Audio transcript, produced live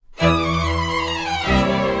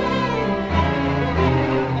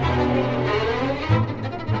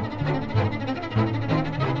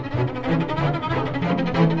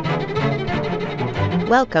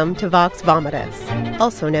Welcome to Vox Vomitus,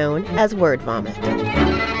 also known as Word Vomit.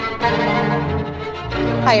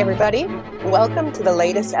 Hi, everybody. Welcome to the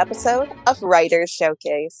latest episode of Writers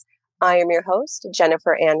Showcase. I am your host,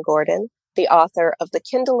 Jennifer Ann Gordon, the author of the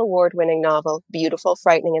Kindle Award-winning novel, Beautiful,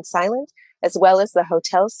 Frightening, and Silent, as well as the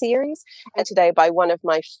Hotel series, and today by one of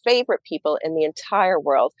my favorite people in the entire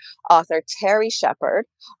world, author Terry Shepard,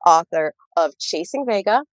 author of Chasing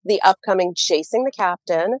Vega, the upcoming Chasing the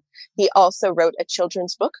Captain. He also wrote a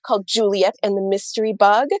children's book called Juliet and the Mystery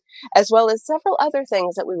Bug, as well as several other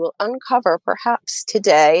things that we will uncover perhaps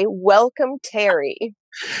today. Welcome, Terry.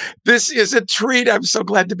 This is a treat. I'm so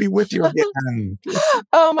glad to be with you again.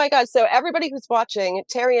 Oh my God. So everybody who's watching,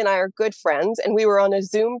 Terry and I are good friends, and we were on a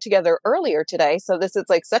Zoom together earlier today. So this is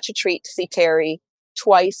like such a treat to see Terry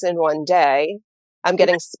twice in one day. I'm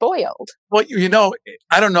getting spoiled. Well, you know,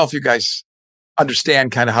 I don't know if you guys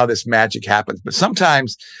understand kind of how this magic happens, but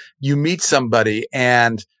sometimes you meet somebody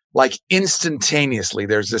and like instantaneously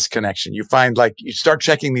there's this connection. You find like you start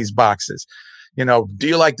checking these boxes. You know, do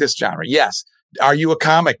you like this genre? Yes. Are you a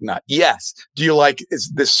comic nut? Yes. Do you like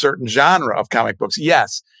this certain genre of comic books?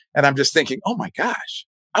 Yes. And I'm just thinking, oh my gosh,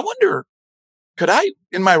 I wonder, could I,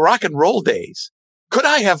 in my rock and roll days, could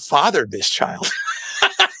I have fathered this child?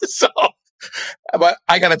 So, but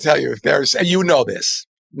I got to tell you, and you know this,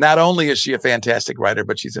 not only is she a fantastic writer,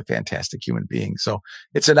 but she's a fantastic human being. So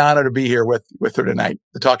it's an honor to be here with her tonight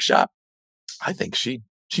to talk shop. I think she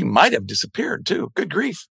might have disappeared too. Good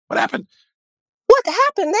grief. What happened? What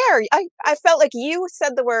happened there? I felt like you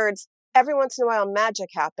said the words, every once in a while magic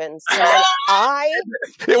happens. And then I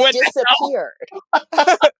disappeared.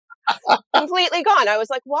 Completely gone. I was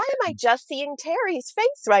like, why am I just seeing Terry's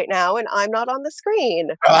face right now and I'm not on the screen?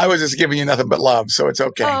 Well, I was just giving you nothing but love, so it's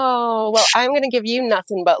okay. Oh, well, I'm going to give you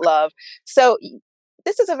nothing but love. So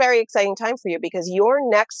this is a very exciting time for you because your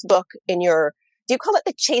next book in your, do you call it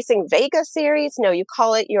the Chasing Vega series? No, you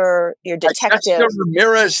call it your detective. Jessica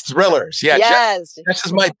Ramirez thrillers. Yeah. Yes. This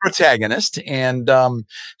is my protagonist. And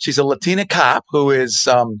she's a Latina cop who is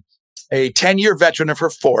a 10-year veteran of her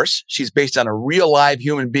force. She's based on a real live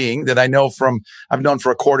human being that I've known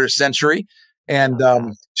for a quarter century. And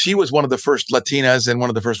she was one of the first Latinas and one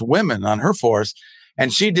of the first women on her force.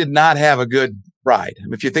 And she did not have a good ride. I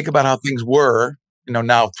mean, if you think about how things were, you know,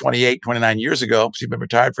 now 28, 29 years ago, she'd been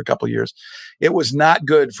retired for a couple of years. It was not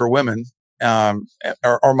good for women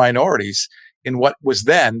or minorities in what was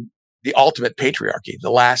then the ultimate patriarchy,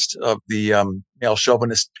 the last of the male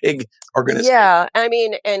chauvinist pig organization. Yeah, I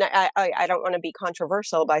mean, and I don't want to be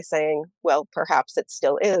controversial by saying, well, perhaps it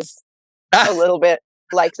still is a little bit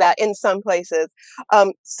like that in some places.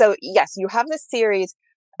 So yes, you have this series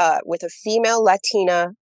with a female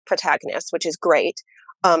Latina protagonist, which is great.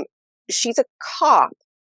 She's a cop.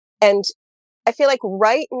 And I feel like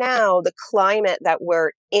right now, the climate that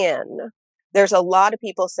we're in, there's a lot of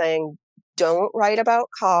people saying, don't write about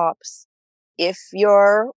cops. If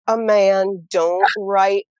you're a man, don't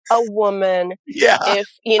write a woman. Yeah. If,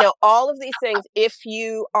 you know, all of these things, if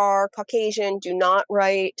you are Caucasian, do not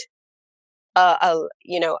write a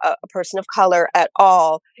person of color at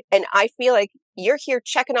all. And I feel like you're here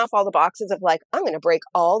checking off all the boxes of like, I'm going to break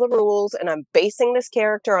all the rules and I'm basing this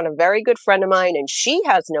character on a very good friend of mine and she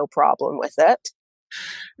has no problem with it.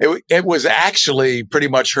 It was actually pretty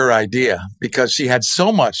much her idea because she had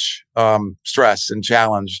so much stress and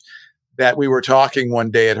challenge that we were talking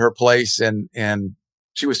one day at her place and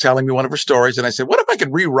she was telling me one of her stories. And I said, what if I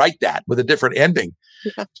could rewrite that with a different ending?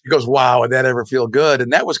 Yeah. She goes, wow, would that ever feel good?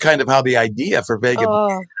 And that was kind of how the idea for Vega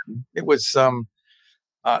began. It was,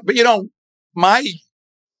 but you know, I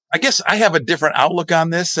guess I have a different outlook on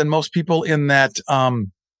this than most people in that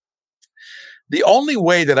the only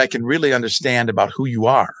way that I can really understand about who you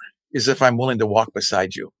are is if I'm willing to walk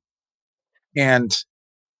beside you. And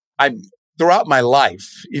throughout my life,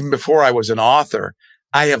 even before I was an author,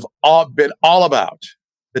 I have been all about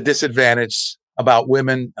the disadvantaged, about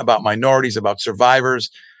women, about minorities, about survivors.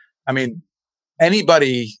 I mean,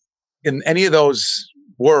 anybody in any of those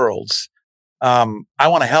worlds, I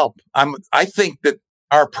want to help. I think that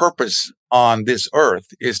our purpose on this earth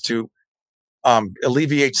is to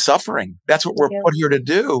alleviate suffering. That's what we're put here to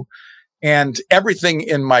do. And everything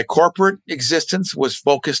in my corporate existence was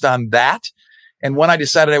focused on that. And when I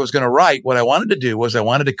decided I was going to write, what I wanted to do was I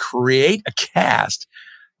wanted to create a cast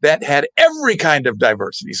that had every kind of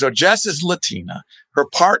diversity. So Jess is Latina. Her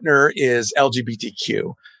partner is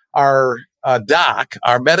LGBTQ. Our doc,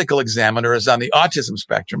 our medical examiner, is on the autism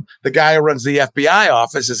spectrum. The guy who runs the FBI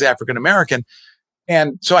office is African American.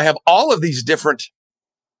 And so I have all of these different,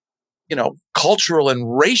 you know, cultural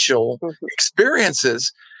and racial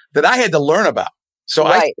experiences that I had to learn about. So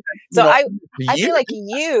right. So I years, feel like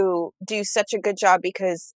you do such a good job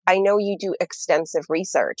because I know you do extensive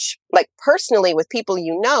research, like personally with people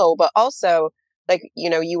you know, but also like,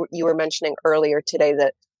 you were mentioning earlier today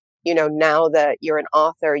that, now that you're an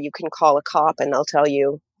author, you can call a cop and they'll tell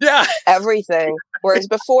you yeah. everything. Whereas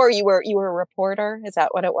before you were a reporter. Is that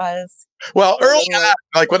what it was? Well, early on,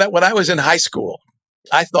 like when I was in high school,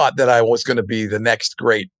 I thought that I was going to be the next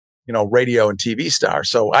great, radio and TV star.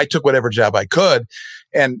 So I took whatever job I could.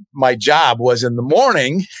 And my job was in the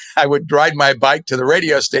morning, I would ride my bike to the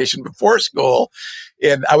radio station before school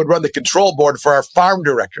and I would run the control board for our farm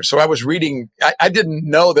director. So I was reading, I didn't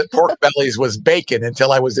know that pork bellies was bacon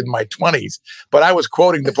until I was in my 20s, but I was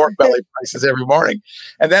quoting the pork belly prices every morning.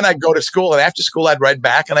 And then I'd go to school and after school, I'd ride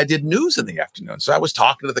back and I did news in the afternoon. So I was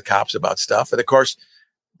talking to the cops about stuff. And of course,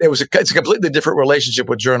 it's a completely different relationship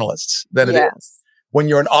with journalists than it is. When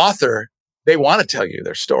you're an author, they want to tell you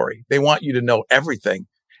their story. They want you to know everything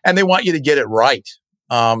and they want you to get it right.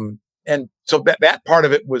 And so that part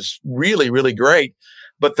of it was really, really great.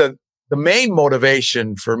 But the main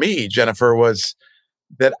motivation for me, Jennifer, was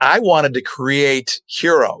that I wanted to create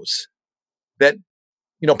heroes that,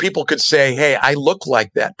 people could say, hey, I look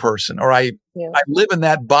like that person or I live in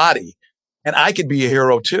that body and I could be a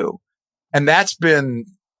hero too. And that's been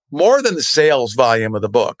more than the sales volume of the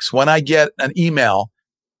books. When I get an email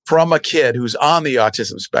from a kid who's on the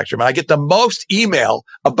autism spectrum, and I get the most email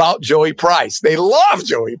about Joey Price. They love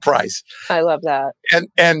Joey Price. I love that.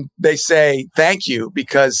 And they say, thank you,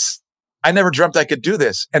 because I never dreamt I could do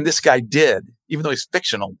this. And this guy did, even though he's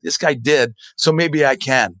fictional, this guy did. So maybe I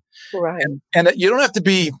can. Right. And you don't have to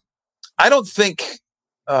be, I don't think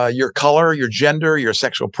your color, your gender, your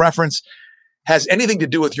sexual preference has anything to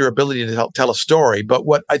do with your ability to tell a story. But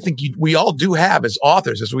what I think we all do have as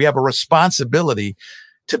authors is we have a responsibility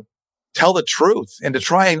to tell the truth and to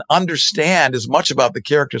try and understand as much about the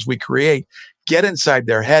characters we create, get inside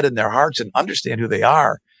their head and their hearts and understand who they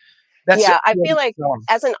are. I feel like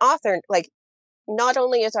as an author, like not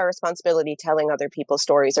only is our responsibility telling other people's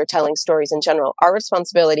stories or telling stories in general, our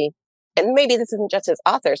responsibility, and maybe this isn't just as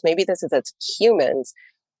authors, maybe this is as humans,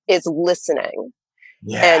 is listening.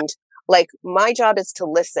 Yeah. And like my job is to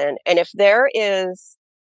listen. And if there is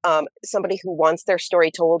somebody who wants their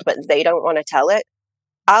story told, but they don't want to tell it,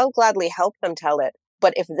 I'll gladly help them tell it.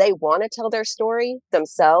 But if they want to tell their story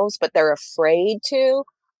themselves, but they're afraid to,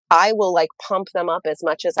 I will like pump them up as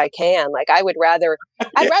much as I can. Like I'd rather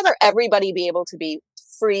everybody be able to be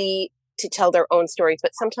free to tell their own stories,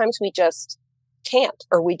 but sometimes we just can't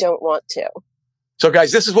or we don't want to. So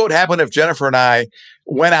guys, this is what would happen if Jennifer and I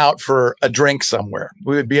went out for a drink somewhere.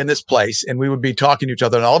 We would be in this place and we would be talking to each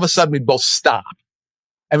other and all of a sudden we'd both stop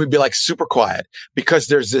and we'd be like super quiet because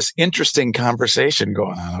there's this interesting conversation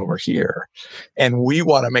going on over here. And we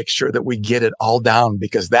want to make sure that we get it all down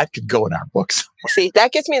because that could go in our books. See,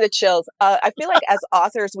 that gives me the chills. I feel like as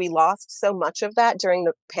authors, we lost so much of that during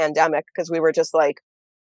the pandemic because we were just like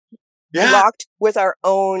locked with our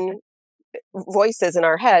own voices in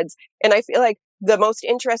our heads. And I feel like the most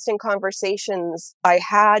interesting conversations I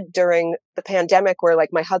had during the pandemic were like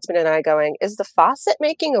my husband and I going, is the faucet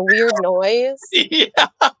making a weird noise? Yeah.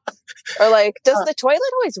 Or like, does the toilet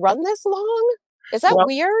always run this long? Is that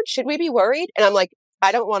weird? Should we be worried? And I'm like,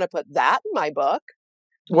 I don't want to put that in my book.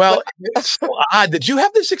 Well, it's so odd. Did you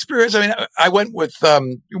have this experience? I mean, I went with,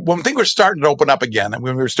 when things were starting to open up again and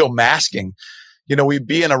when we were still masking, we'd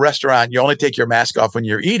be in a restaurant. You only take your mask off when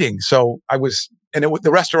you're eating. So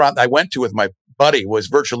the restaurant I went to with my buddy was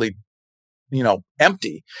virtually,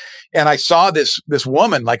 empty. And I saw this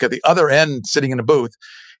woman like at the other end sitting in a booth.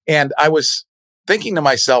 And I was thinking to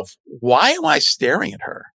myself, why am I staring at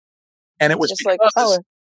her? And it was just like,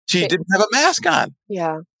 she didn't have a mask on.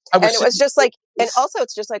 Yeah. And it was just like, and also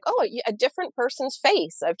it's just like, a different person's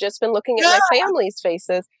face. I've just been looking at my family's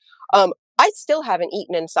faces. I still haven't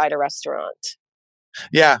eaten inside a restaurant.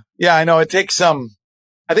 Yeah. Yeah. I know I think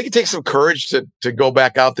it takes some courage to go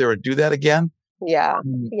back out there and do that again. Yeah.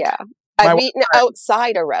 Yeah. I've eaten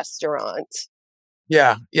outside a restaurant.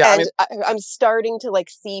 Yeah. Yeah. And I'm starting to like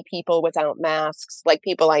see people without masks, like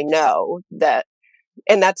people I know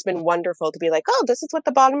and that's been wonderful to be like, oh, this is what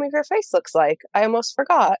the bottom of your face looks like. I almost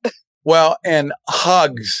forgot. Well, and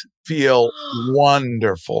hugs feel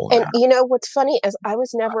wonderful. And what's funny is I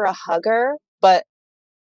was never a hugger, but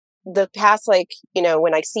the past,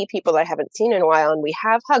 when I see people I haven't seen in a while and we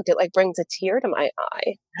have hugged, it like brings a tear to my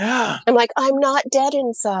eye. Yeah. I'm like, I'm not dead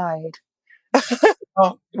inside.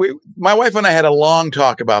 My wife and I had a long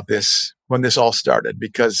talk about this when this all started,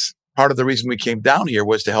 because part of the reason we came down here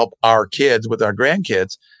was to help our kids with our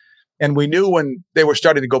grandkids. And we knew when they were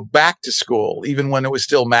starting to go back to school, even when it was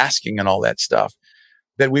still masking and all that stuff,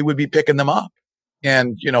 that we would be picking them up.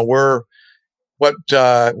 And, we're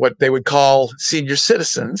what they would call senior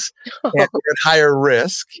citizens, and we're at higher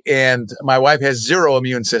risk. And my wife has zero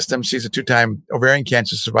immune system. She's a 2-time ovarian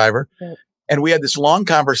cancer survivor. Right. And we had this long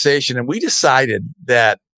conversation, and we decided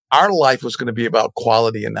that our life was going to be about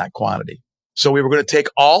quality and not quantity. So we were going to take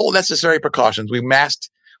all necessary precautions. We masked.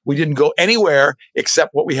 We didn't go anywhere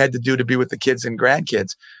except what we had to do to be with the kids and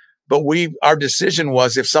grandkids. But our decision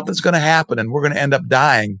was, if something's going to happen and we're going to end up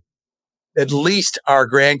dying, at least our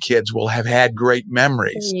grandkids will have had great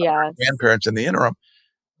memories of our grandparents in the interim.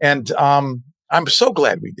 And I'm so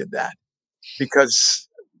glad we did that, because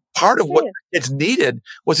part of what it's needed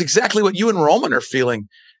was exactly what you and Roman are feeling.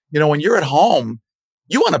 When you're at home,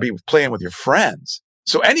 you want to be playing with your friends.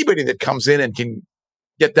 So anybody that comes in and can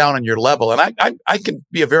get down on your level, and I can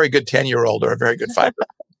be a very good 10-year-old or a very good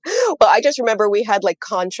 5-year-old. Well, I just remember we had like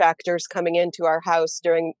contractors coming into our house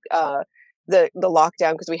during the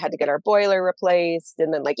lockdown, because we had to get our boiler replaced,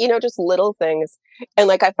 and then just little things. And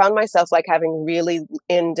like I found myself like having really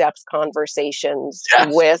in-depth conversations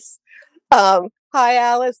with hi,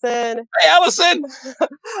 Allison. Hey, Allison.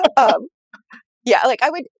 I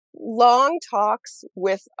would long talks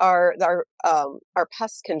with our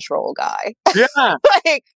pest control guy. Yeah.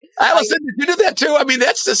 Allison, did you do that too? I mean,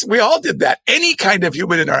 that's just, we all did that. Any kind of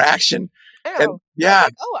human interaction. And,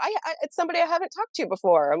 it's somebody I haven't talked to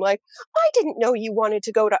before. I'm like, I didn't know you wanted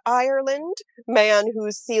to go to Ireland, man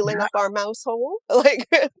who's sealing up our mouse hole.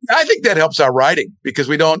 I think that helps our writing, because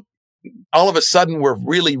we don't, all of a sudden we're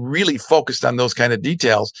really, really focused on those kind of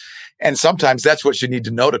details. And sometimes that's what you need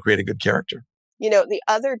to know to create a good character. The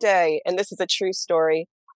other day, and this is a true story,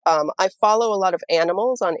 I follow a lot of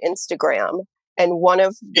animals on Instagram, and one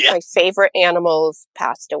of my favorite animals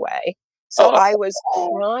passed away. So I was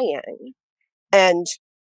crying, and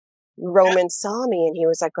Roman saw me and he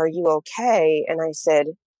was like, "Are you okay?" And I said,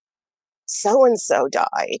 "So-and-so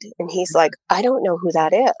died." And he's like, "I don't know who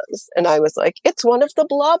that is." And I was like, "It's one of the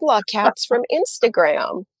blah blah cats from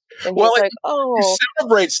Instagram." And he's like, "Oh." You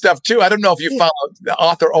celebrate stuff too. I don't know if you follow the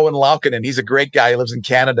author Owen Laukkanen. He's a great guy. He lives in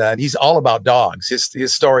Canada, and he's all about dogs.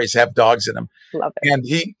 His stories have dogs in them. Love it. And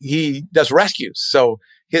he does rescues. So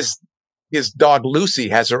his dog Lucy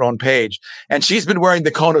has her own page, and she's been wearing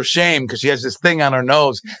the cone of shame because she has this thing on her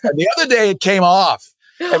nose. And the other day it came off.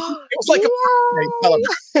 And it was like a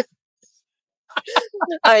celebration.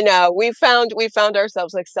 I know. We found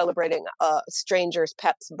ourselves like celebrating strangers'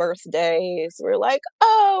 pets' birthdays. We're like,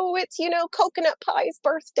 "Oh, it's Coconut Pie's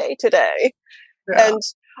birthday today." Yeah.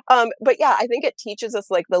 And but yeah, I think it teaches us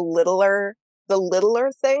like the littler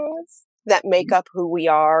things that make up who we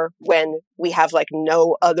are when we have like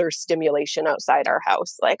no other stimulation outside our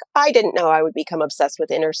house. Like, I didn't know I would become obsessed with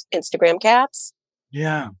Instagram cats.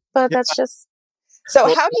 Yeah. But that's just so.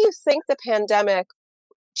 How do you think the pandemic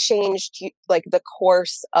changed like the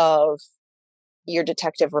course of your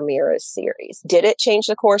Detective Ramirez series? Did it change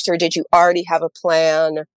the course, or did you already have a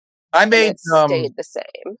plan? I made stayed the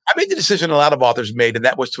same. I made the decision a lot of authors made, and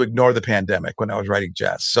that was to ignore the pandemic when I was writing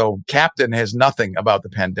Jess. So Captain has nothing about the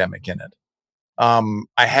pandemic in it.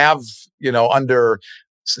 I have, under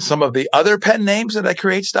some of the other pen names that I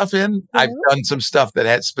create stuff in, I've done some stuff that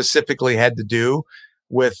had specifically had to do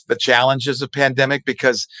with the challenges of pandemic,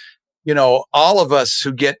 because all of us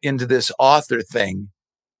who get into this author thing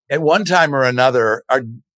at one time or another are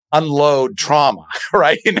unload trauma,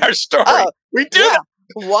 right? In our story. Oh, we do. Yeah.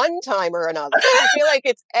 One time or another. I feel like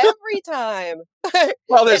it's every time.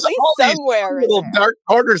 Well, there's all somewhere these little dark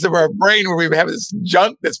corners of our brain where we have this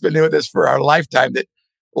junk that's been doing this for our lifetime that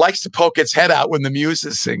likes to poke its head out when the muse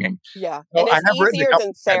is singing. Yeah. So and it's easier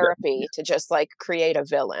than therapy to just like create a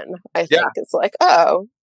villain. I think it's like, oh.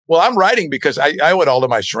 Well, I'm writing because I owe it all to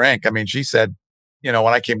my shrink. I mean, she said, when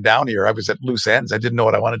I came down here, I was at loose ends. I didn't know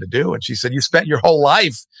what I wanted to do. And she said, "You spent your whole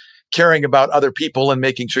life caring about other people and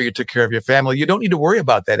making sure you took care of your family. You don't need to worry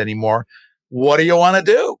about that anymore. What do you want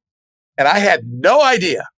to do?" And I had no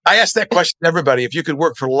idea. I asked that question to everybody. If you could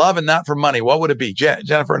work for love and not for money, what would it be?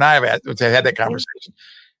 Jennifer and I have had that conversation.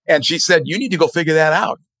 And she said, "You need to go figure that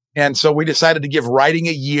out." And so we decided to give writing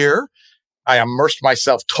a year. I immersed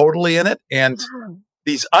myself totally in it. And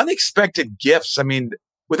these unexpected gifts, I mean,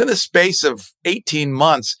 within the space of 18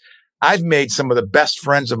 months, I've made some of the best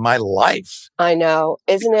friends of my life. I know.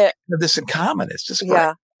 Isn't it? This in common. It's just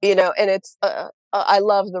great. Yeah. And it's, I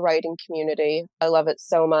love the writing community. I love it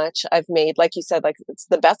so much. I've made, like you said, like it's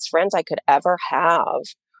the best friends I could ever have,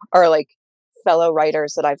 or like fellow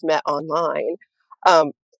writers that I've met online.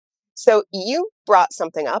 So you brought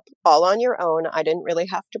something up all on your own. I didn't really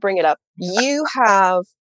have to bring it up. You have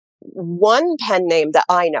one pen name that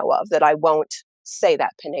I know of that I won't say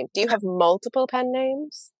that pen name. Do you have multiple pen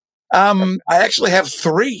names? I actually have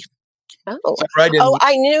 3. Oh, So I write in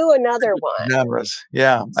I knew another one. genres.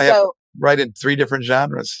 Yeah, I have write in 3 different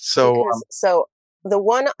genres. So, so the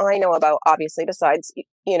one I know about, obviously, besides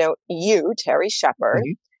you, Terry Shepard,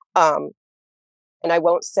 and I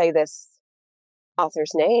won't say this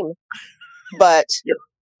author's name, but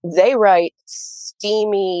they write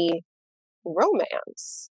steamy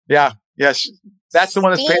romance. Yeah, yes, that's the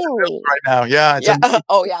one that's paying the bills right now. Yeah, it's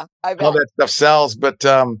oh yeah, I bet all that stuff sells. But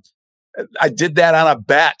I did that on a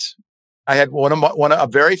bet. I had a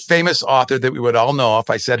very famous author that we would all know if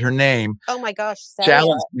I said her name. Oh my gosh!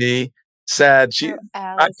 Challenged me. Said she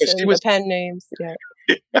was pen names.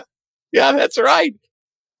 Yeah. Yeah, that's right.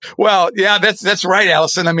 Well, yeah, that's right,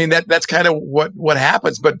 Allison. I mean, that's kind of what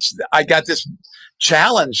happens. But I got this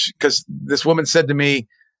challenge because this woman said to me,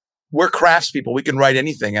 "We're craftspeople. We can write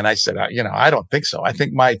anything." And I said, I don't think so. I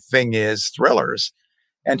think my thing is thrillers.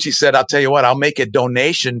 And she said, "I'll tell you what, I'll make a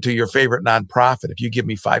donation to your favorite nonprofit if you give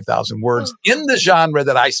me 5,000 words in the genre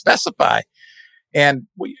that I specify." And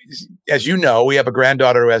as you know, we have a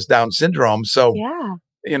granddaughter who has Down syndrome. So,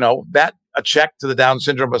 that a check to the Down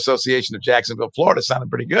Syndrome Association of Jacksonville, Florida sounded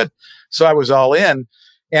pretty good. So I was all in.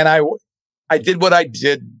 And I did what I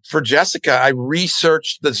did for Jessica. I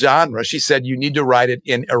researched the genre. She said, you need to write it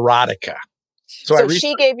in erotica. So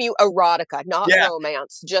she gave you erotica, not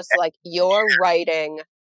romance, just like you're writing.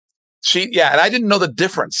 And I didn't know the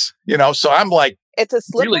difference, so I'm like, it's a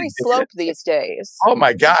slippery slope these days. Oh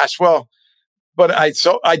my gosh. Well, but I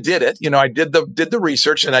did it, I did the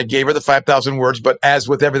research and I gave her the 5,000 words. But as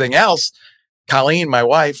with everything else, Colleen, my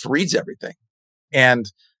wife, reads everything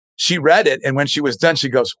and she read it. And when she was done, she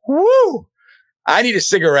goes, "Woo, I need a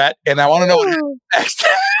cigarette and I want to know what next."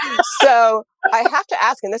 So I have to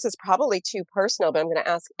ask, and this is probably too personal, but I'm going to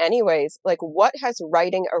ask anyways, like, what has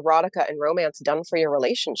writing erotica and romance done for your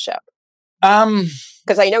relationship?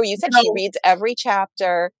 Because I know you said she reads every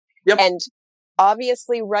chapter. Yep. And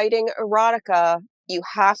obviously writing erotica, you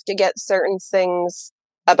have to get certain things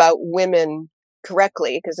about women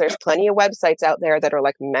correctly, because there's plenty of websites out there that are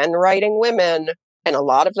like men writing women, and a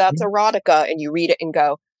lot of that's erotica, and you read it and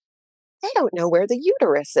go, they don't know where the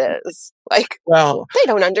uterus is. Like, they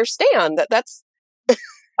don't understand that's.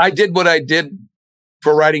 I did what I did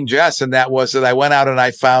for writing Jess, and that was that I went out and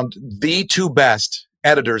I found the 2 best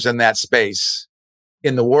editors in that space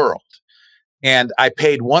in the world. And I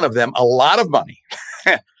paid one of them a lot of money.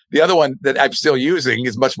 The other one that I'm still using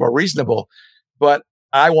is much more reasonable, but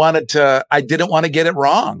I didn't want to get it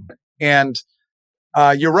wrong. And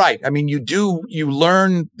you're right. I mean, you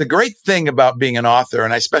learn the great thing about being an author,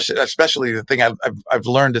 and especially the thing I've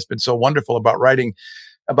learned that's been so wonderful about writing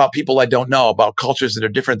about people I don't know, about cultures that are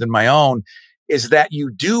different than my own, is that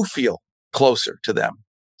you do feel closer to them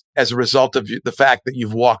as a result of the fact that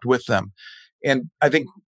you've walked with them. And I think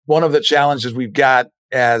one of the challenges we've got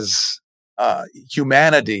as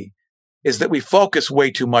humanity is that we focus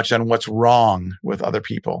way too much on what's wrong with other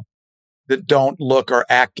people that don't look or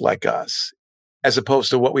act like us, as opposed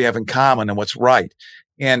to what we have in common and what's right.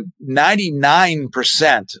 And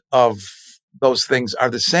 99% of those things are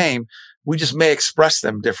the same. We just may express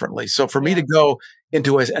them differently. So for me to go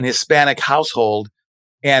into an Hispanic household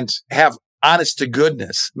and have honest to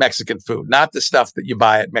goodness Mexican food, not the stuff that you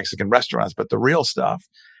buy at Mexican restaurants, but the real stuff,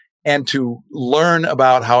 and to learn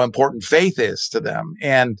about how important faith is to them.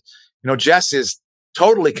 And, Jess is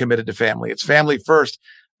totally committed to family. It's family first.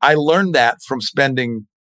 I learned that from spending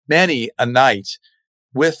many a night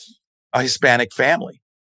with a Hispanic family.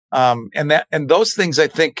 And those things, I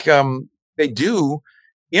think, they do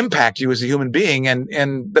impact you as a human being.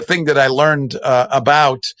 And the thing that I learned,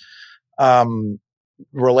 about,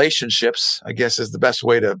 relationships, I guess is the best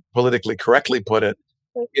way to politically correctly put it,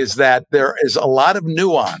 is that there is a lot of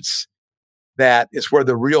nuance that is where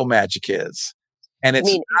the real magic is. And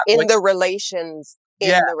it's the relations,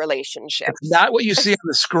 the relationship. It's not what you see on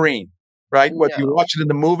the screen, right? Whether you watch it in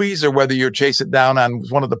the movies or whether you chase it down on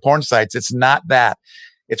one of the porn sites, it's not that.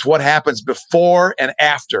 It's what happens before and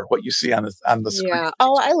after what you see on the screen. Yeah.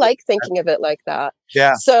 Oh, I like thinking of it like that.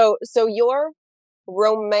 Yeah. So your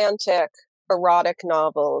romantic erotic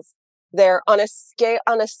novels, they're on a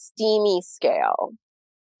steamy scale.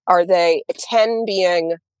 Are they 10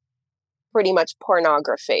 being pretty much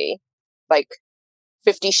pornography, like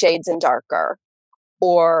 50 Shades and Darker,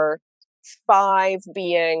 or 5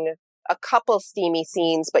 being a couple steamy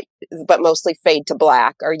scenes, but mostly fade to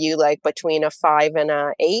black? Are you like between a 5 and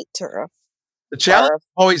a 8, or the challenge I've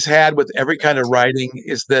always had with every kind of writing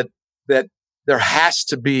is that there has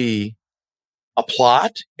to be a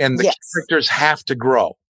plot and the characters have to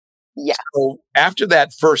grow. Yes. So after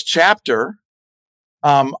that first chapter,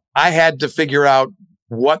 I had to figure out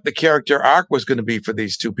what the character arc was going to be for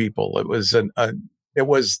these two people. It was it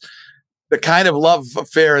was the kind of love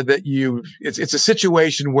affair that it's a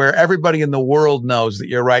situation where everybody in the world knows that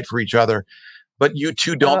you're right for each other, but you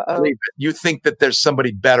two don't believe it. You think that there's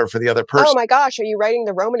somebody better for the other person. Oh my gosh, are you writing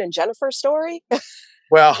the Roman and Jennifer story?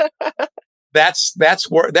 Well, that's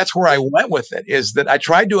where I went with it, is that I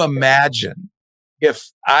tried to imagine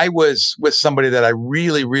if I was with somebody that I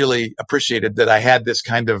really, really appreciated, that I had this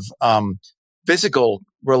kind of physical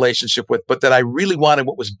relationship with, but that I really wanted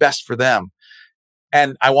what was best for them.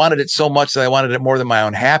 And I wanted it so much that I wanted it more than my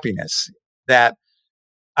own happiness, that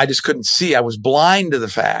I just couldn't see. I was blind to the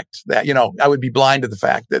fact that, I would be blind to the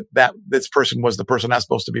fact that this person was the person I'm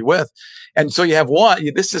supposed to be with. And so you have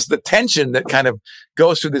this is the tension that kind of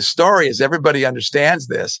goes through this story, as everybody understands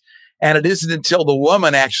this. And it isn't until the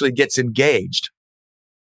woman actually gets engaged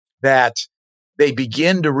that they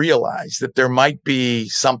begin to realize that there might be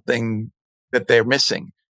something that they're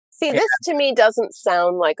missing. See, this to me doesn't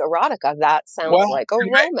sound like erotica. That sounds like a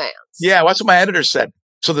romance. Yeah, that's what my editor said.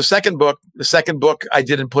 So the second book I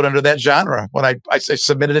didn't put under that genre when I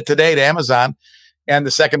submitted it today to Amazon. And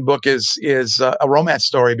the second book is a romance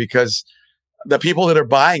story, because the people that are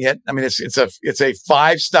buying it, I mean, it's a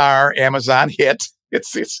 5-star Amazon hit.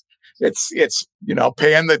 It's paying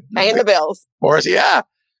the bills for us. Yeah.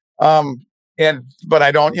 But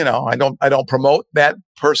I don't promote that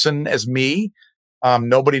person as me.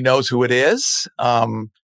 Nobody knows who it is.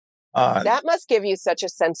 That must give you such a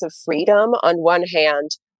sense of freedom on one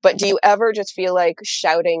hand, but do you ever just feel like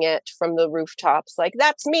shouting it from the rooftops, like,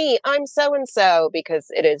 that's me, I'm so-and-so, because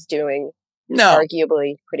it is doing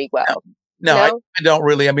arguably pretty well? No, I don't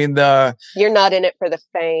really. I mean, you're not in it for the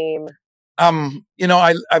fame. I'm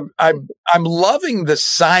loving the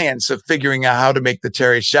science of figuring out how to make the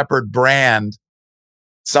Terry Shepard brand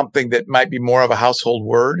something that might be more of a household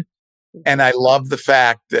word. And I love the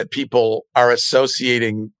fact that people are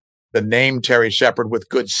associating the name Terry Shepard with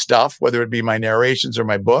good stuff, whether it be my narrations or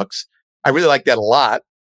my books. I really like that a lot.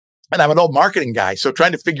 And I'm an old marketing guy, so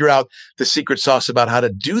trying to figure out the secret sauce about how to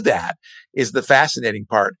do that is the fascinating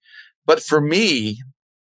part. But for me,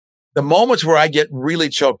 the moments where I get really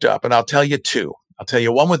choked up, and I'll tell you two. I'll tell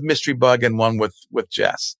you one with Mystery Bug and one with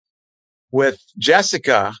Jess. With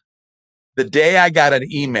Jessica, the day I got an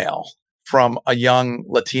email from a young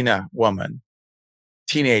Latina woman,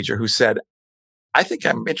 teenager, who said, I think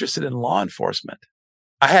I'm interested in law enforcement.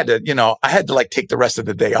 I had to like take the rest of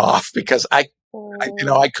the day off, because I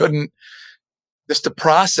couldn't, just to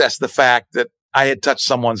process the fact that I had touched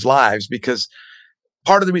someone's lives. Because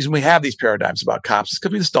part of the reason we have these paradigms about cops is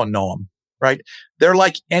because we just don't know them, right? They're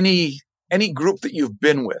like any group that you've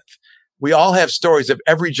been with. We all have stories of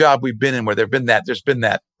every job we've been in where there's been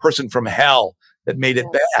that person from hell that made it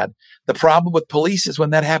bad. The problem with police is when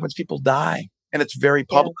that happens, people die, and it's very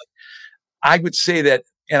public. I would say that,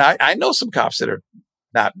 and I know some cops that are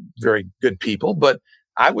not very good people, but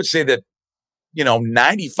I would say that,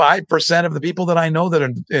 95% of the people that I know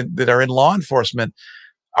that are in law enforcement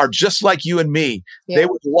are just like you and me. Yeah. They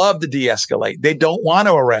would love to de-escalate. They don't want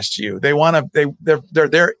to arrest you. They're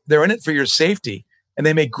in it for your safety, and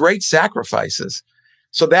they make great sacrifices.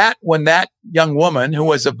 So that when that young woman who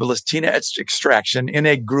was of Latina extraction in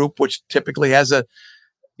a group which typically has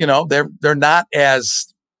they're not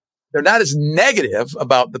as negative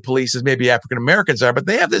about the police as maybe African Americans are, but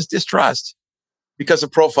they have this distrust because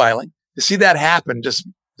of profiling. To see that happen just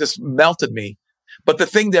melted me. But the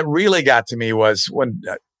thing that really got to me was when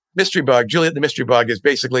Mystery Bug, Juliet the Mystery Bug, is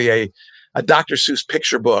basically a Dr. Seuss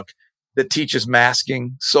picture book that teaches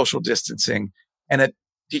masking, social distancing, and it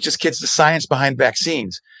teaches kids the science behind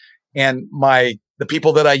vaccines. And the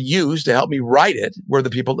people that I used to help me write it were the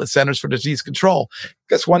people at Centers for Disease Control.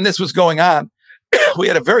 Because when this was going on, we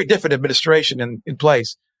had a very different administration in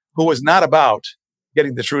place who was not about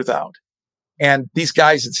getting the truth out. And these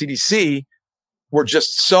guys at CDC were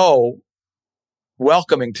just so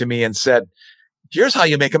welcoming to me and said, here's how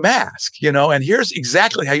you make a mask, and here's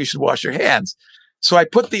exactly how you should wash your hands. So I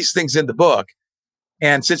put these things in the book.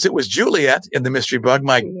 And since it was Juliet in the Mystery Bug,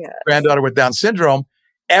 my granddaughter with Down syndrome,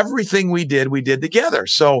 everything we did together.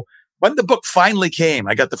 So when the book finally came,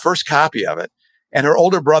 I got the first copy of it. And her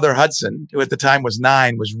older brother, Hudson, who at the time was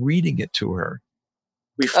 9, was reading it to her.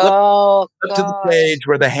 We flipped to the page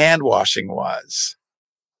where the hand washing was.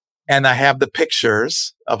 And I have the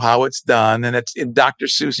pictures of how it's done. And it's in Dr.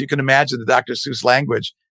 Seuss. You can imagine the Dr. Seuss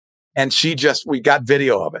language. And we got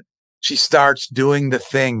video of it. She starts doing the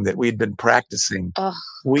thing that we'd been practicing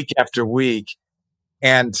week after week.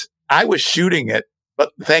 And I was shooting it,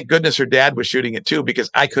 but thank goodness her dad was shooting it too, because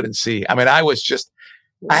I couldn't see. I mean, I was just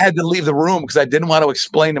I had to leave the room because I didn't want to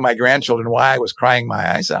explain to my grandchildren why I was crying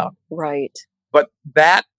my eyes out. Right. But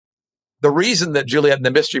the reason that Juliet and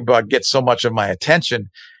the Mystery Bug gets so much of my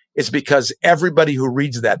attention is because everybody who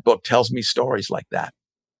reads that book tells me stories like that.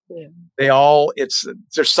 Yeah.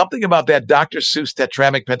 There's something about that Dr. Seuss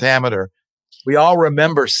tetramic pentameter. We all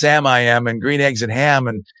remember Sam I Am and Green Eggs and Ham,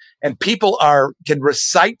 and people can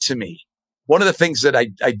recite to me. One of the things that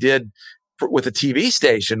I did with the TV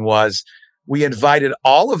station was we invited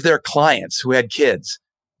all of their clients who had kids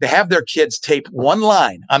to have their kids tape one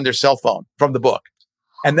line on their cell phone from the book.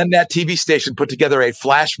 And then that TV station put together a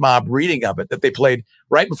flash mob reading of it that they played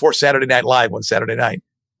right before Saturday Night Live one Saturday night.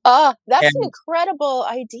 That's an incredible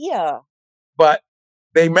idea. But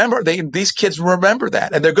these kids remember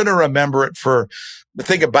that, and they're going to remember it for the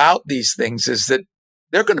thing about these things is that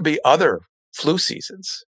there are going to be other flu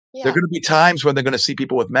seasons. Yeah. There are going to be times when they're going to see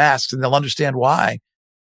people with masks, and they'll understand why.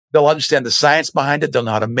 They'll understand the science behind it. They'll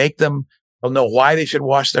know how to make them. They'll know why they should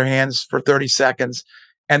wash their hands for 30 seconds.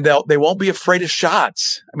 And they won't be afraid of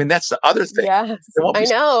shots. I mean, that's the other thing. Yes, I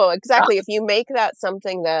know. Exactly. If you make that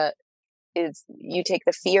something that you take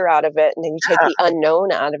the fear out of it and then you take the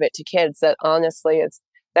unknown out of it to kids, that honestly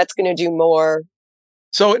that's going to do more.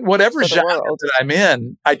 So whatever genre that I'm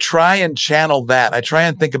in, I try and channel that. I try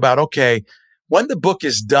and think about, okay, when the book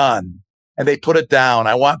is done and they put it down,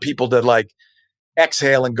 I want people to like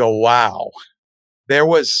exhale and go, wow, there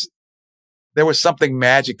was something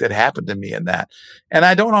magic that happened to me in that. And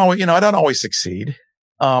I don't always succeed.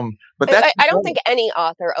 But I don't think any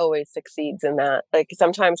author always succeeds in that. Like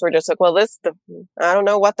sometimes we're just like, well, I don't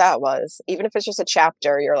know what that was. Even if it's just a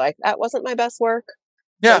chapter, you're like, that wasn't my best work.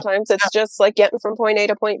 Yeah. Sometimes it's just like getting from point A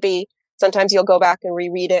to point B. Sometimes you'll go back and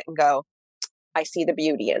reread it and go, I see the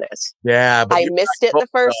beauty in it. Yeah. But I missed it the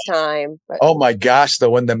first time. But oh my gosh,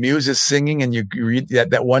 though, when the muse is singing and you read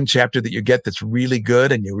that one chapter that you get that's really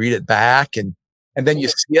good and you read it back and then you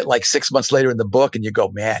see it like 6 months later in the book and you go,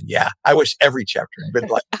 man, yeah, I wish every chapter had been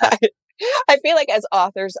like that. I feel like as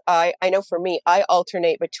authors, I know for me, I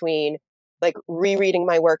alternate between like rereading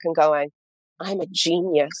my work and going, I'm a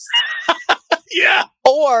genius. Yeah.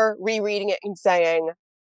 Or rereading it and saying,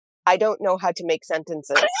 I don't know how to make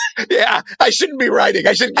sentences. Yeah. I shouldn't be writing.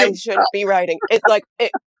 I shouldn't be writing. It's like, and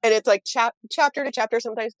it's like chapter to chapter,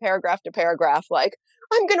 sometimes paragraph to paragraph, like,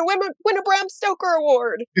 I'm going to win a Bram Stoker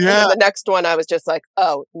award. Yeah. And the next one, I was just like,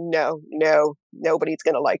 oh, no, nobody's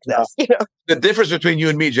going to like this. No. You know? The difference between you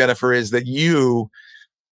and me, Jennifer, is that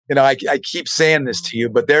I keep saying this to you,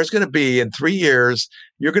 but there's going to be in 3 years,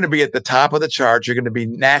 you're going to be at the top of the chart. You're going to be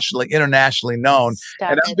internationally known.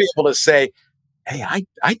 And I'll be able to say, hey,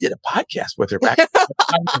 I did a podcast with her back then.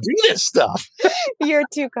 I do this stuff. You're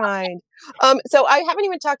too kind. So I haven't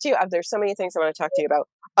even talked to you. There's so many things I want to talk to you about.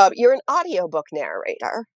 You're an audiobook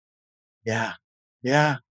narrator. Yeah.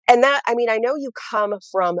 Yeah. And that, I mean, I know you come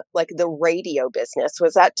from like the radio business.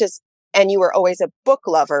 Was that just, and you were always a book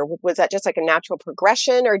lover. Was that just like a natural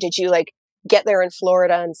progression, or did you like get there in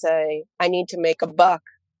Florida and say, I need to make a buck?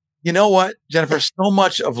 You know what, Jennifer, so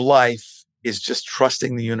much of life is just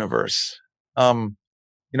trusting the universe.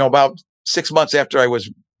 About 6 months after I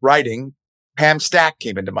was writing, Pam Stack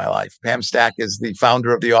came into my life. Pam Stack is the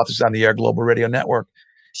founder of the Authors on the Air Global Radio Network.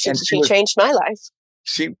 She changed my life.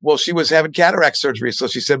 She was having cataract surgery. So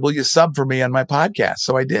she said, will you sub for me on my podcast?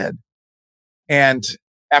 So I did. And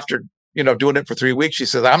after, doing it for 3 weeks, she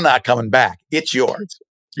said, I'm not coming back. It's yours.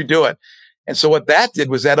 You do it. And so what that did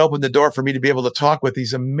was that opened the door for me to be able to talk with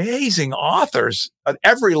these amazing authors at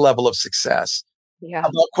every level of success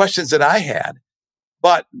about questions that I had.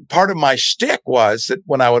 But part of my shtick was that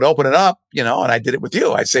when I would open it up, and I did it with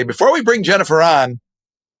you, I'd say, before we bring Jennifer on,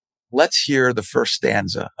 let's hear the first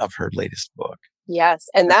stanza of her latest book. Yes.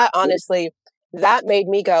 And that honestly, that made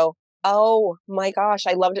me go, oh my gosh,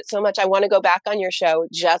 I loved it so much. I want to go back on your show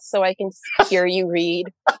just so I can hear you read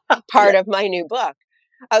part of my new book.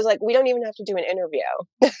 I was like, we don't even have to do an interview.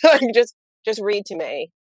 just read to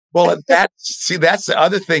me. Well, that's the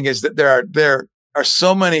other thing is that there are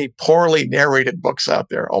so many poorly narrated books out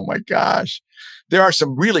there. Oh my gosh. There are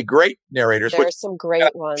some really great narrators. There are some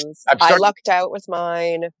great ones. I lucked out with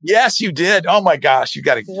mine. Yes, you did. Oh my gosh. You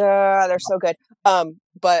got to. Yeah, they're so good.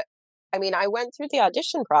 But I mean, I went through the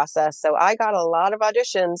audition process, so I got a lot of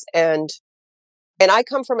auditions, and I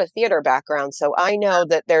come from a theater background, so I know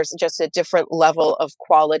that there's just a different level of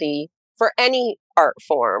quality for any art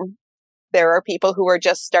form. There are people who are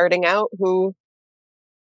just starting out who,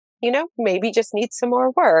 maybe just need some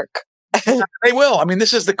more work. They will. I mean,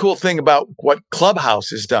 this is the cool thing about what Clubhouse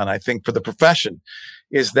has done, I think, for the profession,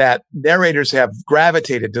 is that narrators have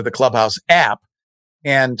gravitated to the Clubhouse app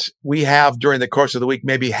And we have during the course of the week,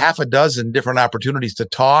 maybe half a dozen different opportunities to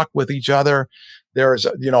talk with each other. There's,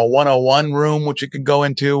 a 101 room, which you can go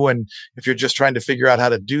into. And if you're just trying to figure out how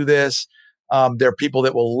to do this, there are people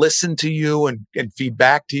that will listen to you and feed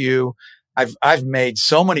back to you. I've made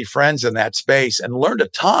so many friends in that space and learned a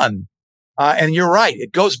ton. And you're right.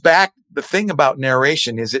 It goes back. The thing about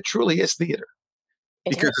narration is it truly is theater,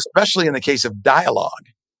 because especially in the case of dialogue,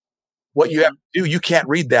 what you have to do, you can't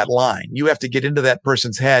read that line. You have to get into that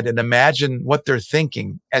person's head and imagine what they're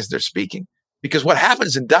thinking as they're speaking. Because what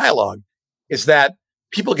happens in dialogue is that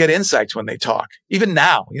people get insights when they talk. Even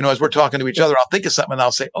now, as we're talking to each other, I'll think of something and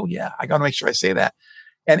I'll say, oh yeah, I got to make sure I say that.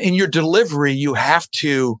 And in your delivery, you have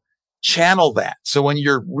to channel that. So when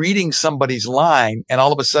you're reading somebody's line and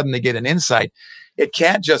all of a sudden they get an insight, it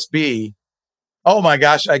can't just be, oh my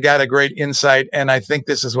gosh, I got a great insight and I think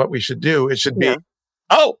this is what we should do. It should be,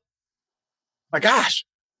 oh my gosh.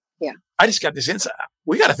 Yeah. I just got this insight.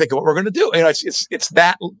 We got to think of what we're going to do. It's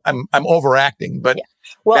that I'm overacting, but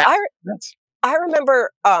well, I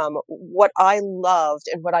remember what I loved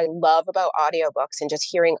and what I love about audiobooks and just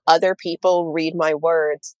hearing other people read my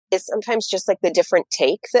words is sometimes just like the different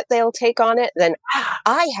take that they'll take on it than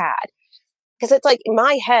I had. Because it's like in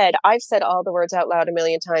my head, I've said all the words out loud a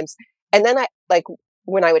million times. And then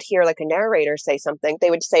when I would hear like a narrator say something,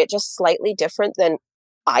 they would say it just slightly different than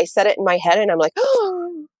I said it in my head. And I'm like,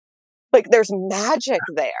 oh, like there's magic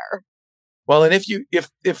there. Well, and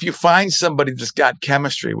if you find somebody that's got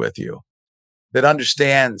chemistry with you, that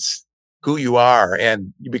understands who you are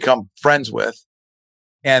and you become friends with,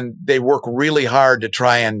 and they work really hard to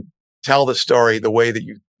try and tell the story the way that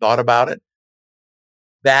you thought about it.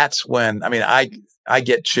 That's when, I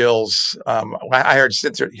get chills. I hired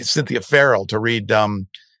Cynthia Farrell to read,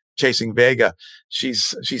 Chasing Vega.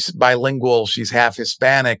 She's bilingual. She's half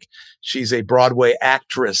Hispanic. She's a Broadway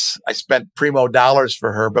actress. I spent primo dollars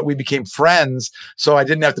for her, but we became friends. So I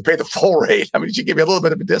didn't have to pay the full rate. She gave me a little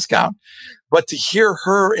bit of a discount, but to hear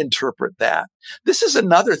her interpret that, this is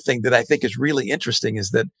another thing that I think is really interesting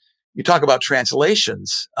is that you talk about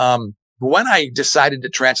translations. When I decided to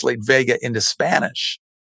translate Vega into Spanish,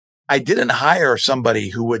 I didn't hire somebody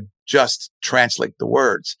who would just translate the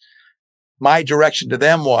words. My direction to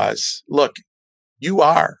them was, look, you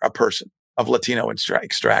are a person of Latino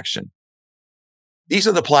extraction. These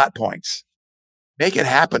are the plot points. Make it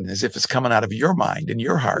happen as if it's coming out of your mind and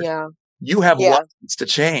your heart. Yeah. You have license to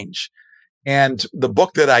change. And the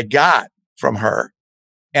book that I got from her,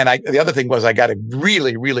 and the other thing was I got a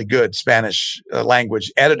really, really good Spanish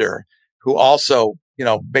language editor who also,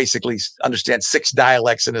 basically understands 6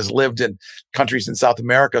 dialects and has lived in countries in South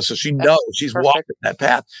America. So she knows she's walked that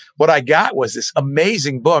path. What I got was this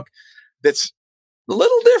amazing book that's a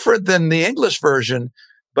little different than the English version,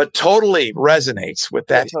 but totally resonates with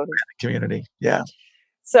that community. Yeah.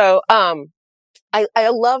 So, I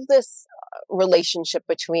love this relationship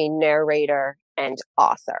between narrator and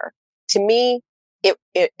author. To me,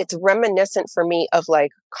 it's reminiscent for me of like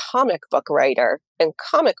comic book writer and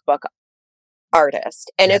comic book artist.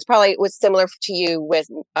 And it was similar to you with,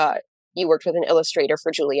 you worked with an illustrator for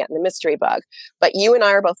Juliet and the Mystery Bug, but you and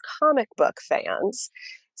I are both comic book fans.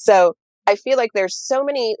 So I feel like there's so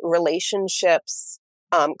many relationships,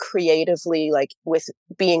 creatively, like with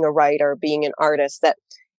being a writer, being an artist, that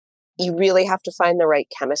you really have to find the right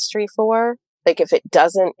chemistry for. Like if it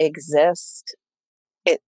doesn't exist,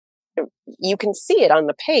 you can see it on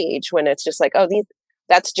the page when it's just like, oh,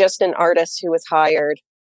 that's just an artist who was hired,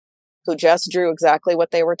 who just drew exactly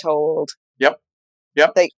what they were told. Yep.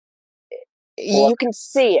 You can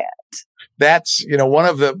see it. That's, one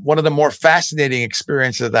of the more fascinating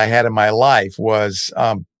experiences that I had in my life was,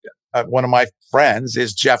 one of my friends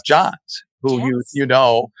is Jeff Johns, who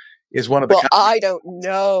is one of the. Well, I don't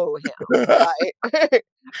know him.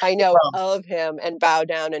 I know of him and bow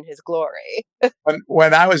down in his glory.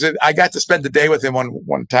 When I got to spend the day with him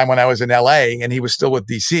one time when I was in LA and he was still with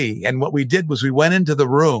DC. And what we did was we went into the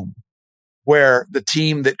room where the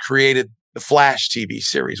team that created the Flash TV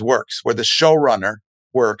series works, where the showrunner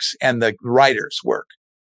works and the writers work.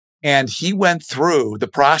 And he went through the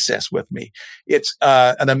process with me. It's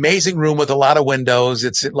an amazing room with a lot of windows.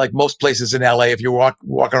 It's like most places in LA. If you walk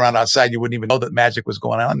around outside, you wouldn't even know that magic was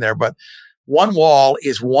going on there. But one wall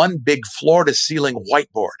is one big floor to ceiling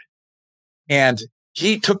whiteboard. And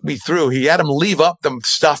he took me through. He had him leave up the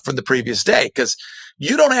stuff from the previous day because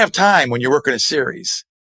you don't have time when you're working a series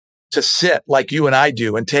to sit like you and I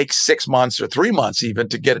do and take 6 months or 3 months even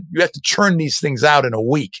to get it. You have to churn these things out in a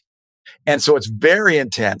week. And so it's very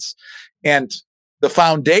intense. And the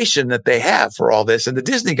foundation that they have for all this, and the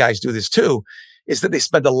Disney guys do this too, is that they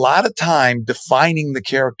spend a lot of time defining the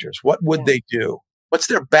characters. What would they do? What's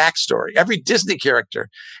their backstory? Every Disney character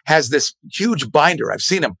has this huge binder. I've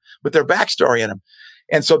seen them with their backstory in them.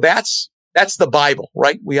 And so that's the Bible,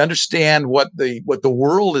 right? We understand what the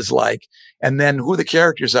world is like, and then who the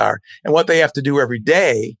characters are, and what they have to do every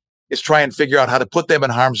day is try and figure out how to put them in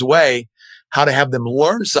harm's way, how to have them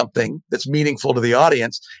learn something that's meaningful to the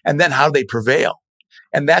audience, and then how they prevail.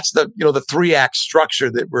 And that's the 3-act structure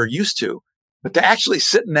that we're used to. But to actually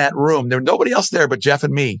sit in that room, there was nobody else there but Jeff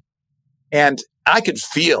and me. And I could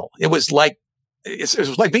feel it was like being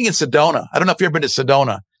in Sedona. I don't know if you've ever been to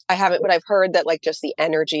Sedona. I haven't, but I've heard that like just the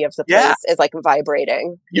energy of the place is like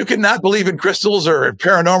vibrating. You cannot believe in crystals or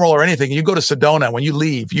paranormal or anything. You go to Sedona, when you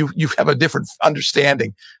leave, you have a different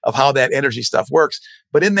understanding of how that energy stuff works.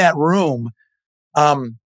 But in that room,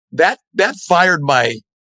 that fired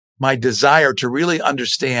my desire to really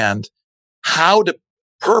understand how to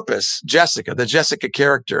purpose Jessica, the Jessica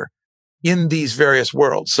character, in these various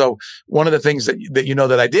worlds. So one of the things that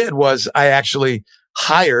that I did was I actually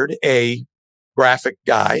hired a graphic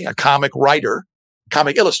guy, a comic writer,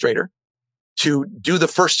 comic illustrator, to do the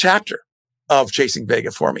first chapter of Chasing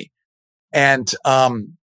Vega for me. And I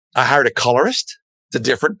hired a colorist, it's a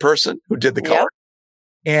different person who did the color. Yep.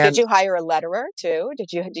 And did you hire a letterer too?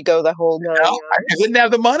 Did you go the whole 9 yards? I didn't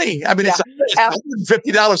have the money. I mean, it's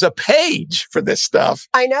 $150 a page for this stuff.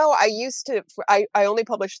 I know. I used to, I only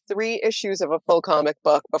published 3 issues of a full comic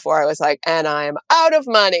book before I was like, and I'm out of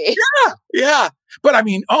money. Yeah. But I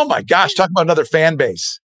mean, oh my gosh, talk about another fan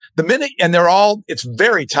base. The minute, and it's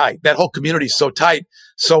very tight. That whole community is so tight.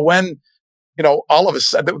 So when, all of a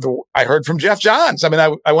sudden, I heard from Jeff Johns. I mean,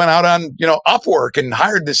 I went out on, Upwork and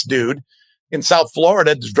hired this dude in South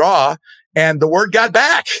Florida to draw, and the word got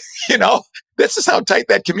back. This is how tight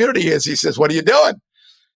that community is. He says, "What are you doing?"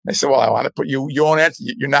 I said, "Well, I want to put you won't answer.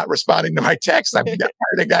 You're not responding to my text. I've hired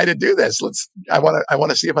a guy to do this. I want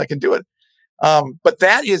to see if I can do it." But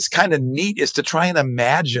that is kind of neat, is to try and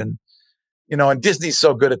imagine, and Disney's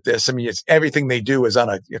so good at this. I mean, it's everything they do is on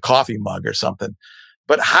a coffee mug or something.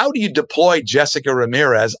 But how do you deploy Jessica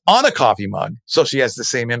Ramirez on a coffee mug so she has the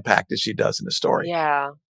same impact as she does in the story? Yeah.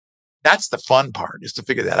 That's the fun part, is to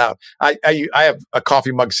figure that out. I have a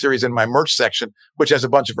coffee mug series in my merch section, which has a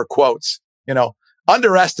bunch of her quotes.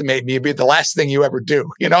 Underestimate me, be the last thing you ever do.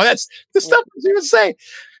 That's the stuff she would say.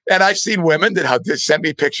 And I've seen women that sent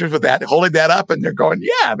me pictures with that, holding that up, and they're going,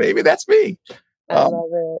 "Yeah, baby, that's me." I love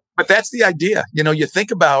it. But that's the idea. You think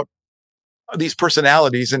about these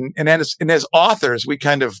personalities, and as authors, we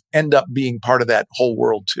kind of end up being part of that whole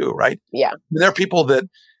world too, right? Yeah. There are people that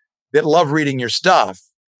love reading your stuff,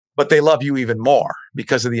 but they love you even more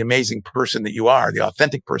because of the amazing person that you are, the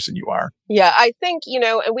authentic person you are. Yeah, I think,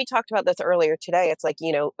 and we talked about this earlier today. It's like,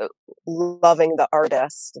 loving the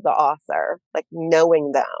artist, the author, like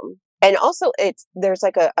knowing them. And also there's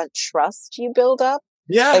like a trust you build up.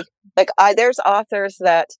 Yeah. There's authors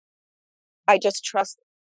that I just trust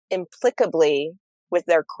implicably with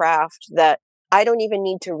their craft, that I don't even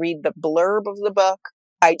need to read the blurb of the book.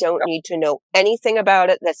 I don't need to know anything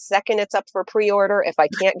about it. The second it's up for pre-order, if I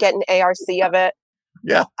can't get an ARC of it,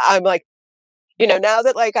 I'm like, now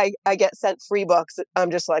that like I get sent free books,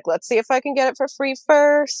 I'm just like, let's see if I can get it for free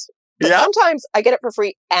first. But sometimes I get it for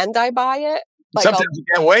free and I buy it. Like sometimes you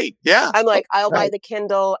can't wait. Yeah. I'm like, I'll buy the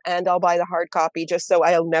Kindle and I'll buy the hard copy just so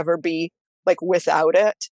I'll never be like without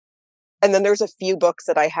it. And then there's a few books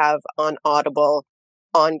that I have on Audible,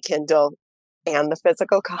 on Kindle, and the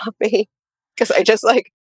physical copy. Because I just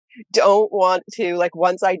like don't want to, like,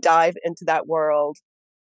 once I dive into that world,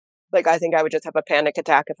 like I think I would just have a panic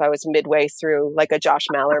attack if I was midway through like a Josh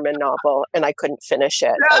Malerman novel and I couldn't finish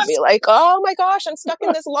it. I'd be like, oh my gosh, I'm stuck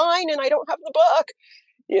in this line and I don't have the book,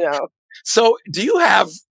 So do you have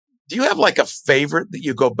like a favorite that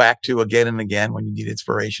you go back to again and again when you need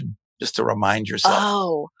inspiration, just to remind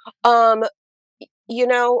yourself?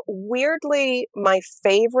 Weirdly, my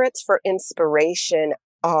favorites for inspiration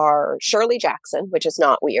are Shirley Jackson, which is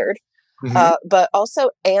not weird, but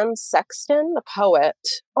also Anne Sexton, the poet.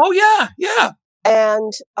 Oh, yeah.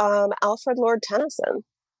 And Alfred Lord Tennyson.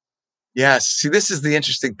 Yes. See, this is the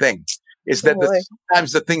interesting thing, is that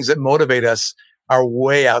sometimes the things that motivate us are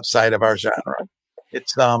way outside of our genre.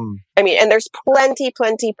 It's and there's plenty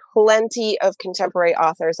of contemporary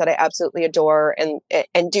authors that I absolutely adore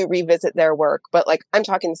and do revisit their work. But like, I'm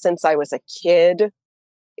talking since I was a kid,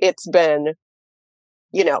 it's been,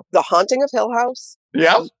 The Haunting of Hill House.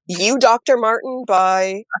 Yeah. You, Dr. Martin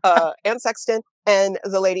by Anne Sexton, and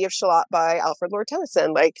The Lady of Shalott by Alfred Lord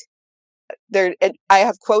Tennyson. Like, I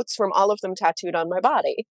have quotes from all of them tattooed on my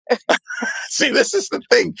body. See, this is the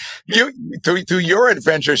thing. You through your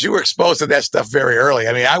adventures, you were exposed to that stuff very early.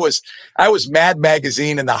 I mean, I was Mad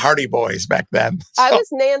Magazine and the Hardy Boys back then. So. I was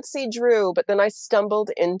Nancy Drew, but then I stumbled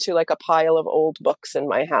into like a pile of old books in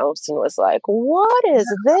my house and was like, "What is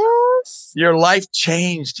this?" Your life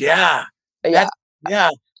changed, yeah. Yeah.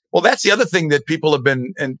 Well, that's the other thing that people have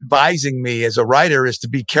been advising me as a writer is to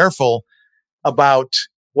be careful about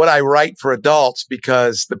what I write for adults,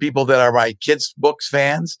 because the people that are my kids' books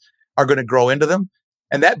fans are going to grow into them.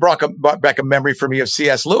 And that brought back a memory for me of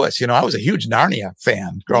C.S. Lewis. You know, I was a huge Narnia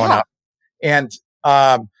fan growing up. And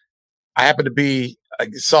I happened to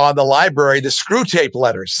saw in the library the Screw Tape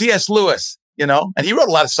Letters, C.S. Lewis, you know, and he wrote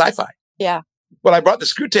a lot of sci-fi. Yeah. But I brought the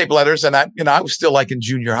Screw Tape Letters, and I was still like in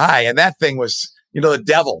junior high. And that thing was, you know, the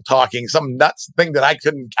devil talking, some nuts thing that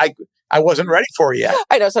I wasn't ready for yet.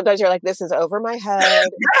 I know sometimes you're like, this is over my head.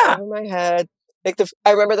 Yeah. It's over my head. Like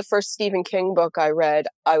I remember the first Stephen King book I read,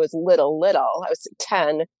 I was little. I was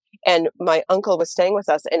 10 and my uncle was staying with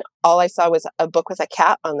us and all I saw was a book with a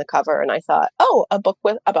cat on the cover. And I thought, oh, a book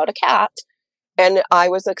about a cat. And I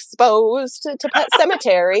was exposed to Pet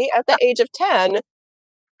Sematary at the age of 10.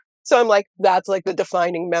 So I'm like, that's like the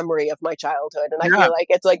defining memory of my childhood. And I feel like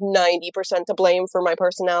it's like 90% to blame for my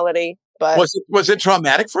personality. But was it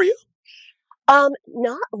traumatic for you?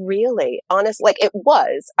 Not really. Honestly, like it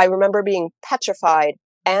was. I remember being petrified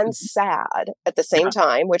and sad at the same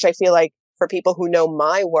time, which I feel like for people who know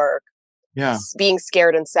my work, being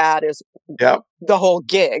scared and sad is the whole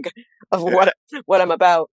gig of what I'm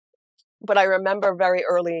about. But I remember very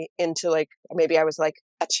early into like, maybe I was like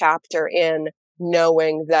a chapter in,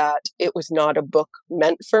 knowing that it was not a book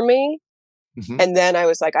meant for me. Mm-hmm. And then I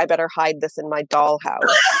was like, I better hide this in my dollhouse.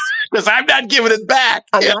 Because I'm not giving it back.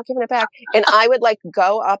 I'm not giving it back. And I would like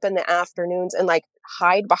go up in the afternoons and like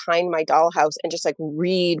hide behind my dollhouse and just like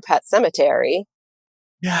read Pet Sematary.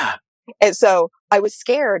 Yeah. And so I was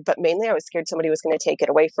scared, but mainly I was scared somebody was going to take it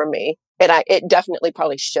away from me. And it definitely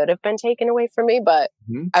probably should have been taken away from me, but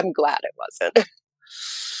I'm glad it wasn't.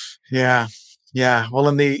 Yeah. Yeah. Well,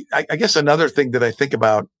 I guess another thing that I think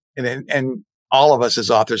about, and all of us as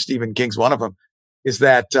authors, Stephen King's one of them, is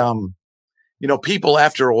that, you know, people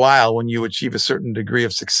after a while, when you achieve a certain degree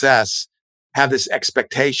of success, have this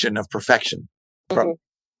expectation of perfection.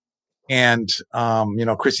 And, you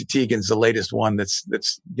know, Chrissy Teigen's the latest one that's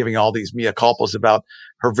giving all these mea culpas about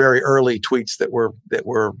her very early tweets that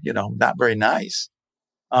were, you know, not very nice.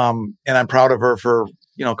 And I'm proud of her for,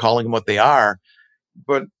 you know, calling them what they are.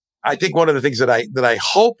 But I think one of the things that I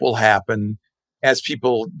hope will happen as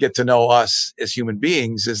people get to know us as human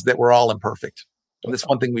beings is that we're all imperfect. And that's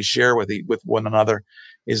one thing we share with one another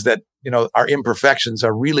is that, you know, our imperfections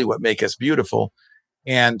are really what make us beautiful.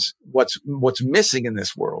 And what's missing in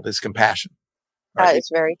this world is compassion. Right? That is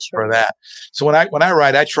very true. For that. So when I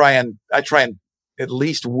write, I try and at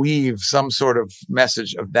least weave some sort of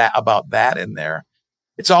message of that, about that in there.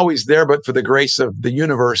 It's always there, but for the grace of the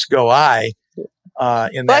universe, go I.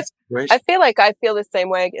 In that situation. I feel like I feel the same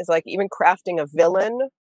way as like even crafting a villain.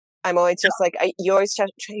 I'm always just like, you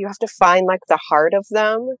have to find like the heart of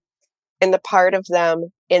them and the part of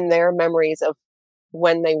them in their memories of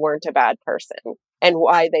when they weren't a bad person and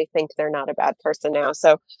why they think they're not a bad person now.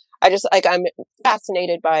 So I just like, I'm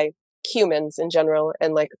fascinated by humans in general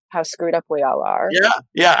and like how screwed up we all are. Yeah.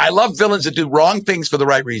 Yeah. I love villains that do wrong things for the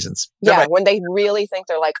right reasons. Yeah. When they really think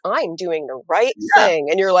they're like, I'm doing the right thing.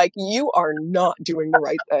 And you're like, you are not doing the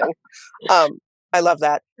right thing. I love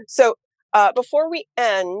that. So, before we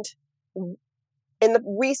end, in the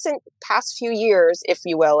recent past few years, if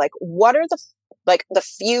you will, like what are the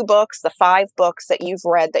few books, the 5 books that you've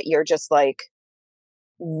read that you're just like,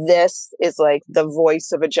 this is like the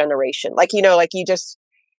voice of a generation. Like, you know, like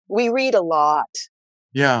we read a lot.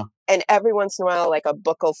 Yeah. And every once in a while, like a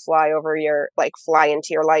book will fly into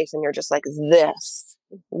your life and you're just like, this,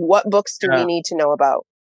 what books do we need to know about?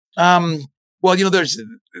 Well, you know,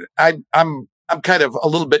 I'm kind of a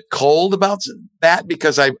little bit cold about that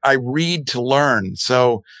because I read to learn.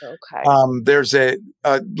 So, there's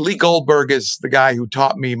Lee Goldberg is the guy who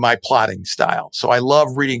taught me my plotting style. So I love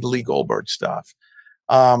reading Lee Goldberg stuff.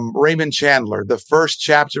 Raymond Chandler, the first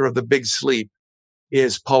chapter of The Big Sleep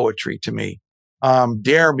is poetry to me.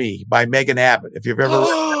 Dare Me by Megan Abbott, if you've ever read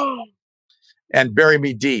that. And Bury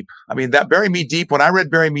Me Deep. I mean, that Bury Me Deep, when I read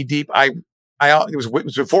Bury Me Deep, it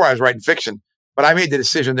was before I was writing fiction, but I made the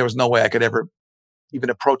decision there was no way I could ever even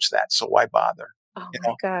approach that. So why bother? Oh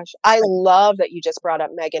my gosh. I love that you just brought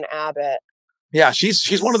up Megan Abbott. Yeah,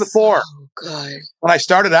 she's one of the 4. Oh, good. When I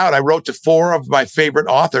started out, I wrote to 4 of my favorite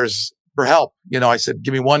authors for help. I said,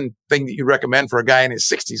 give me one thing that you recommend for a guy in his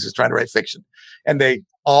 60s who's trying to write fiction. And they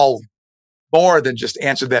all more than just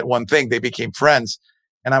answered that one thing. They became friends.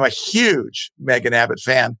 And I'm a huge Megan Abbott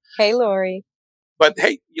fan. Hey, Lori. But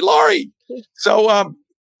hey, Lori. So,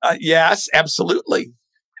 yes, absolutely.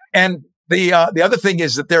 And the other thing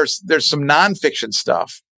is that there's some nonfiction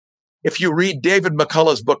stuff. If you read David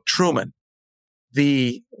McCullough's book, Truman,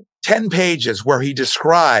 the 10 pages where he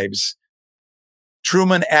describes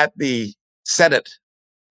Truman at the Senate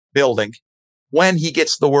building when he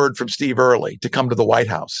gets the word from Steve Early to come to the White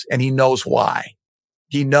House, and he knows why.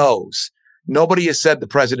 He knows. Nobody has said the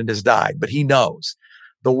president has died, but he knows.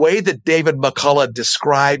 The way that David McCullough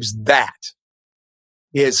describes that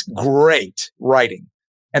is great writing.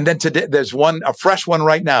 And then today, there's a fresh one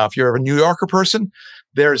right now. If you're a New Yorker person,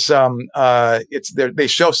 there's they run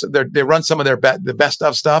some of the best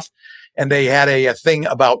of stuff. And they had a thing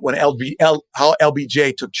about when how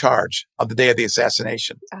LBJ took charge of the day of the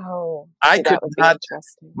assassination. Oh, I could not.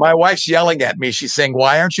 My wife's yelling at me. She's saying,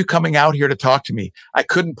 "Why aren't you coming out here to talk to me?" I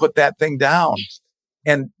couldn't put that thing down.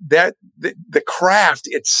 And that the craft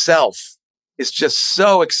itself is just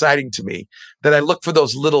so exciting to me that I look for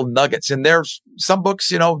those little nuggets. And there's some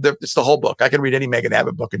books, it's the whole book. I can read any Megan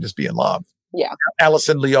Abbott book and just be in love. Yeah.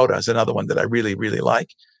 Alison Leota is another one that I really, really like.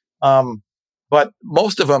 But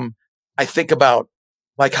most of them, I think about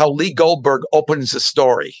like how Lee Goldberg opens a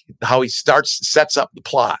story, how he sets up the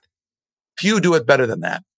plot. Few do it better than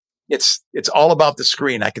that. It's all about the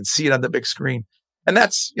screen. I can see it on the big screen. And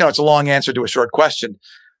that's, it's a long answer to a short question,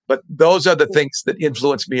 but those are the things that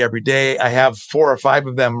influence me every day. I have 4 or 5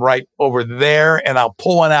 of them right over there, and I'll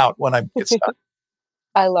pull one out when I get stuck.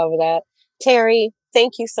 I love that. Terry,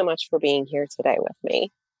 thank you so much for being here today with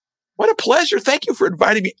me. What a pleasure. Thank you for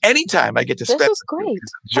inviting me anytime I get to spend. This is great.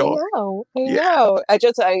 I know.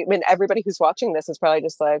 I mean, everybody who's watching this is probably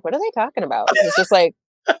just like, what are they talking about? It's just like,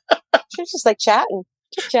 she's just like chatting.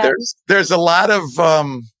 There's a lot of,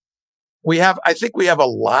 I think we have a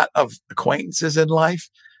lot of acquaintances in life,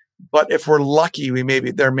 but if we're lucky,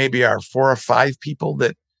 there maybe are 4 or 5 people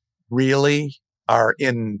that really are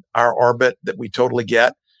in our orbit that we totally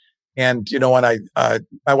get. And, when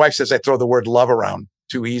my wife says I throw the word love around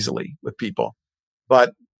too easily with people,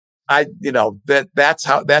 but that's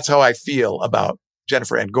how I feel about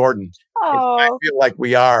Jennifer Ann Gordon. Oh. I feel like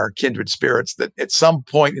we are kindred spirits that at some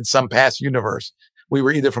point in some past universe, we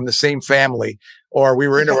were either from the same family or we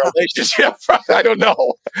were in a relationship. I don't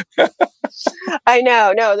know. I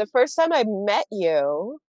know. No, the first time I met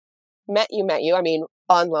you, I mean,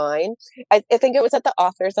 online, I think it was at the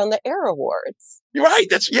Authors on the Air Awards. You're right.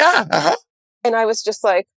 Yeah. Uh-huh. And I was just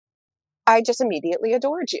like, I just immediately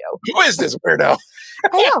adored you. Who is this weirdo?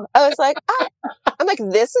 I know. I was like, I'm like,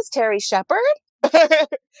 this is Terry Shepard?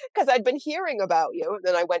 Because I'd been hearing about you. And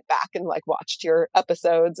then I went back and watched your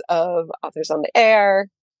episodes of Authors on the Air.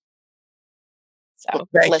 So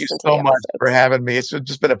thank you so much for having me. It's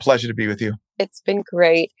just been a pleasure to be with you. It's been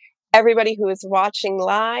great. Everybody who is watching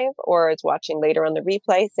live or is watching later on the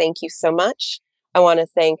replay, thank you so much. I want to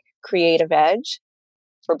thank Creative Edge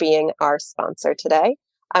for being our sponsor today.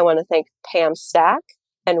 I want to thank Pam Stack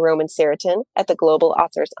and Roman Saratin at the Global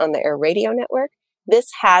Authors on the Air Radio Network. This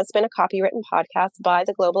has been a copywritten podcast by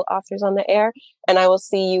the Global Authors on the Air, and I will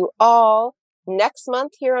see you all next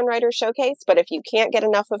month here on Writer Showcase. But if you can't get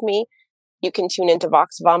enough of me, you can tune into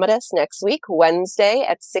Vox Vomitus next week, Wednesday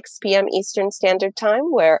at 6 p.m. Eastern Standard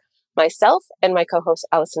Time, where myself and my co-host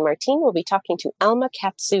Allison Martin will be talking to Alma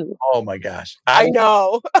Katsu. Oh my gosh. I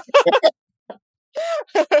know.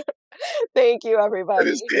 Thank you,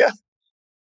 everybody. Yeah.